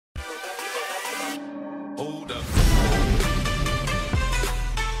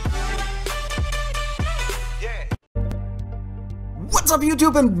What's up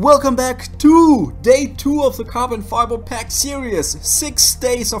YouTube, and welcome back to day 2 of the Carbon Fiber Pack series. 6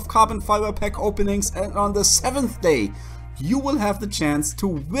 days of Carbon Fiber Pack openings, and on the 7th day you will have the chance to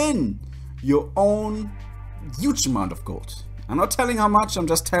win your own huge amount of gold. I'm not telling how much, I'm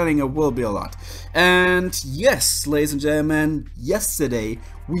just telling it will be a lot. And yes, ladies and gentlemen, yesterday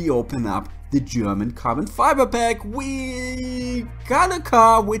we opened up the German Carbon Fiber Pack. We got a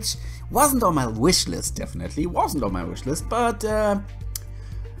car which wasn't on my wish list, definitely wasn't on my wish list, but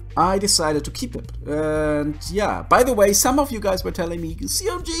I decided to keep it. And yeah, by the way, some of you guys were telling me,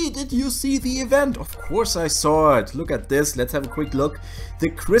 CMG, did you see the event? Of course I saw it. Look at this, let's have a quick look. The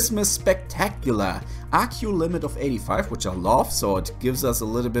Christmas Spectacular, AQ limit of 85, which I love, so it gives us a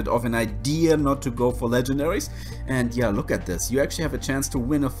little bit of an idea not to go for legendaries. And yeah, look at this, you actually have a chance to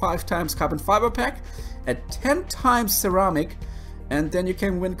win a 5 times Carbon Fiber Pack, a 10 times ceramic, and then you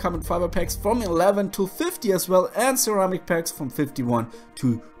can win Carbon Fiber Packs from 11 to 50 as well, and ceramic packs from 51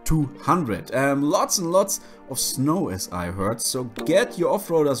 to 200. Lots and lots of snow, as I heard, so get your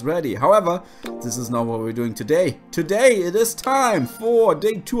off-roaders ready. However, this is not what we're doing today. Today it is time for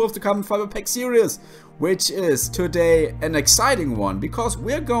day 2 of the Carbon Fiber Pack series, which is today an exciting one because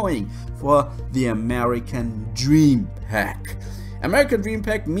we're going for the American Dream Pack. American Dream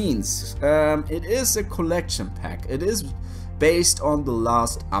Pack means it is a collection pack. It is based on the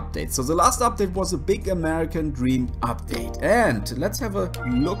last update. So the last update was a big American Dream update. And let's have a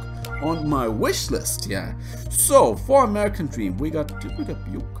look on my wish list here. So for American Dream, did we get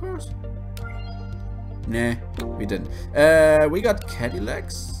Buick cars? Nah, we didn't. We got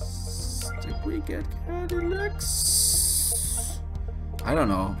Cadillacs. Did we get Cadillacs? I don't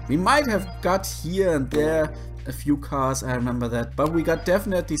know. We might have got here and there a few cars, I remember that, but we got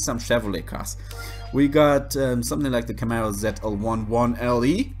definitely some Chevrolet cars. We got something like the Camaro ZL11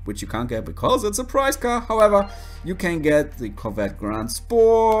 LE, which you can't get because it's a price car. However, you can get the Corvette Grand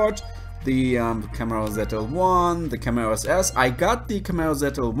Sport, the Camaro ZL1, the Camaro SS. I got the Camaro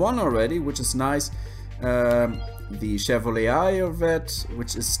ZL1 already, which is nice. The Chevrolet Aerovette,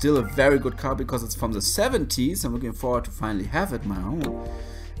 which is still a very good car because it's from the 70s. I'm looking forward to finally have it my own.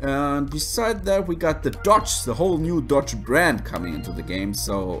 And beside that, we got the Dodge, the whole new Dodge brand coming into the game.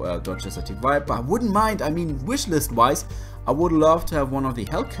 So Dodge SRT Viper. I wouldn't mind, I mean, wishlist wise, I would love to have one of the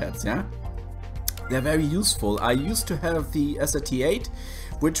Hellcats, yeah? They're very useful. I used to have the SRT8,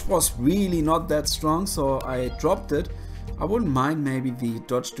 which was really not that strong, so I dropped it. I wouldn't mind maybe the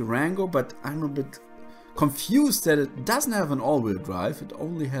Dodge Durango, but I'm a bit confused that it doesn't have an all-wheel drive, it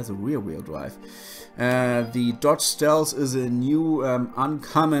only has a rear-wheel drive. The Dodge Stealth is a new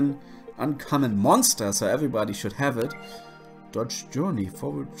uncommon monster, so everybody should have it. Dodge Journey,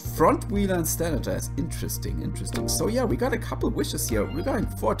 forward front wheeler and standardized. Interesting. So yeah, we got a couple wishes here. We're going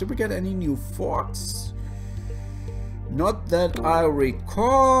Ford. Did we get any new Fords? Not that I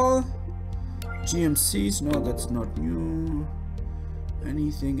recall. GMCs, no, that's not new.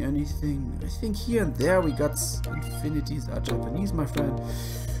 Anything. I think here and there we got Infinities are Japanese, my friend.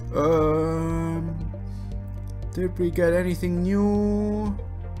 Did we get anything new?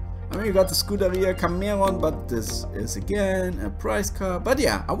 I mean, you got the Scuderia Cameron, but this is again a price car. But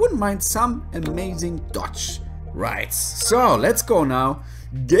yeah, I wouldn't mind some amazing Dodge rides. So let's go now.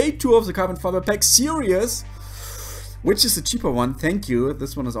 Day 2 of the Carbon Fiber Pack series, which is a cheaper one. Thank you.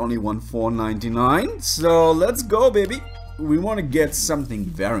 This one is only $14.99. So let's go, baby. We want to get something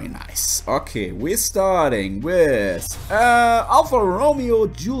very nice. Okay, we're starting with Alfa Romeo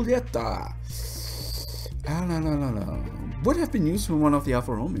Giulietta. Would have been used for one of the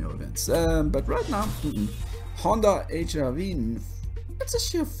Alfa Romeo events, but right now, Honda HR-V. It's a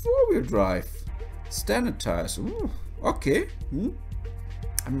sheer 4-wheel drive, standard tires. Ooh, okay,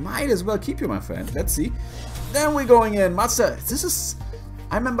 I might as well keep you, my friend. Let's see. Then we're going in Mazda.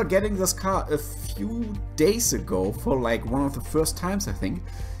 I remember getting this car a few days ago for like one of the first times, I think.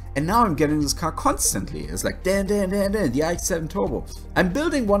 And now I'm getting this car constantly. It's like, the iX7 Turbo. I'm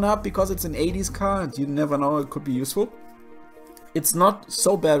building one up because it's an 80s car and you never know, it could be useful. It's not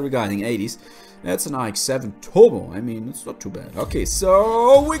so bad regarding 80s. That's an iX7 Turbo. I mean, it's not too bad. Okay,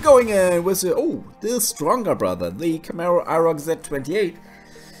 so we're going in with the stronger brother, the Camaro IROC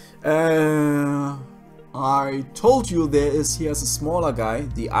Z28. I told you here's a smaller guy,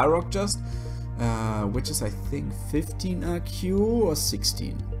 the IROC just, which is I think 15 IQ or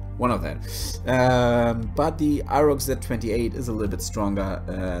 16, one of that. But the IROC Z28 is a little bit stronger,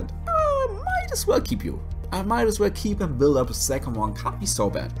 and I might as well keep you. I might as well keep and build up a second one. Can't be so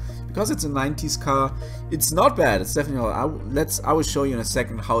bad because it's a 90s car. It's not bad. It's definitely. I will show you in a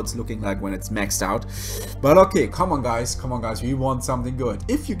second how it's looking like when it's maxed out. But okay, come on guys, we want something good.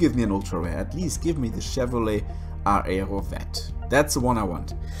 If you give me an ultra rare, at least give me the Chevrolet Aerovet. That's the one I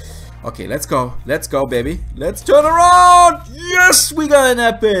want. Okay, let's go. Let's go, baby. Let's turn around. Yes, we got an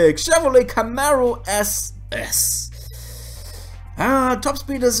epic Chevrolet Camaro SS. Top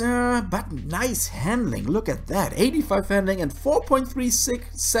speed is, but nice handling. Look at that. 85 handling and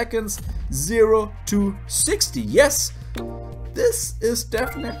 4.36 seconds, 0 to 60. Yes, this is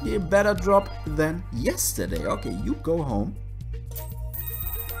definitely a better drop than yesterday. Okay, you go home.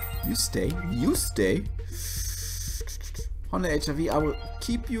 You stay. You stay. Honda HRV, I will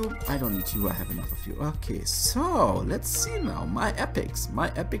keep you. I don't need you. I have enough of you. Okay, so let's see now. My epics. My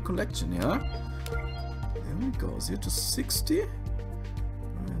epic collection, yeah? There we go. 0 to 60.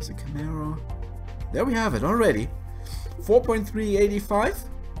 There's a Camaro. There we have it already. 4.385.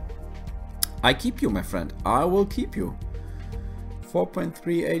 I keep you, my friend. I will keep you.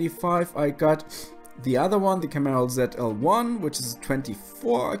 4.385. I got the other one, the Camaro ZL1, which is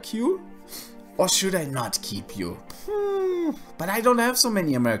 24 IQ. Or should I not keep you? But I don't have so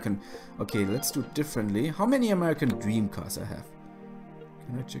many American. Okay, let's do it differently. How many American Dream cars I have?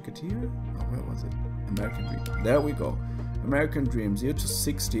 Can I check it here? Oh, where was it? American Dream. There we go. American Dream, 0 to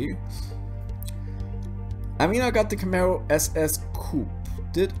 60. I mean, I got the Camaro SS Coupe.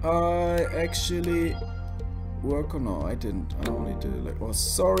 Did I actually work or no? I didn't. I only did it like, oh,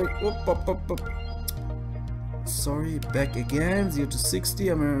 sorry. Oop, up, up, up. Sorry, back again. 0 to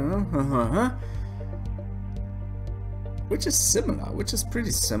 60. I mean, which is similar, which is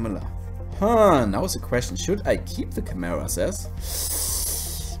pretty similar. Now is the question, should I keep the Camaro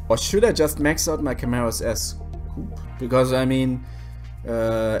SS? Or should I just max out my Camaro SS Coupe? Because I mean,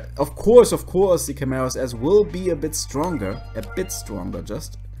 of course, the Camaro SS will be a bit stronger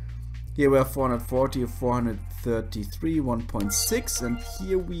just. Here we have 440, 433, 1.6, and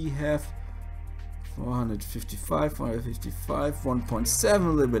here we have 455, 1.7, a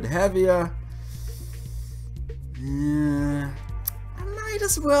little bit heavier. I might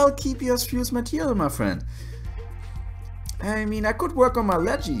as well keep your fused material, my friend. I mean, I could work on my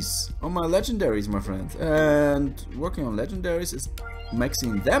legies, on my legendaries, my friend. And working on legendaries is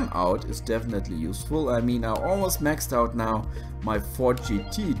maxing them out is definitely useful. I mean, I almost maxed out now my Ford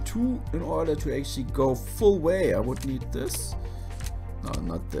GT2 in order to actually go full way. I would need this. No,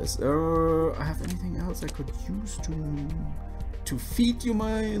 not this. I have anything else I could use to feed you,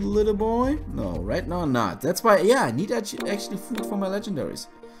 my little boy? No, right now not. That's why, yeah, I need actually food for my legendaries.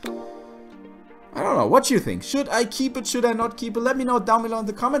 I don't know, what you think? Should I keep it? Should I not keep it? Let me know down below in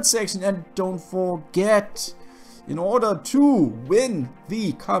the comment section. And don't forget, in order to win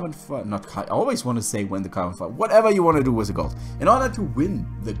the Carbon Fiber, I always want to say win the Carbon Fiber, whatever you want to do with the gold. In order to win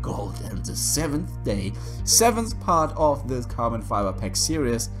the gold and the 7th day, 7th part of this Carbon Fiber Pack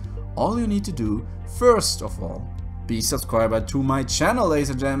series, all you need to do, first of all, be subscriber to my channel,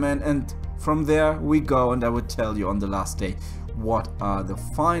 ladies and gentlemen, and from there we go, and I will tell you on the last day what are the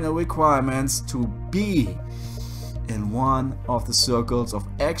final requirements to be in one of the circles of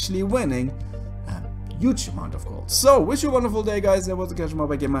actually winning a huge amount of gold. So, wish you a wonderful day, guys. That was the Cash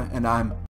Mobile Gamer, and I'm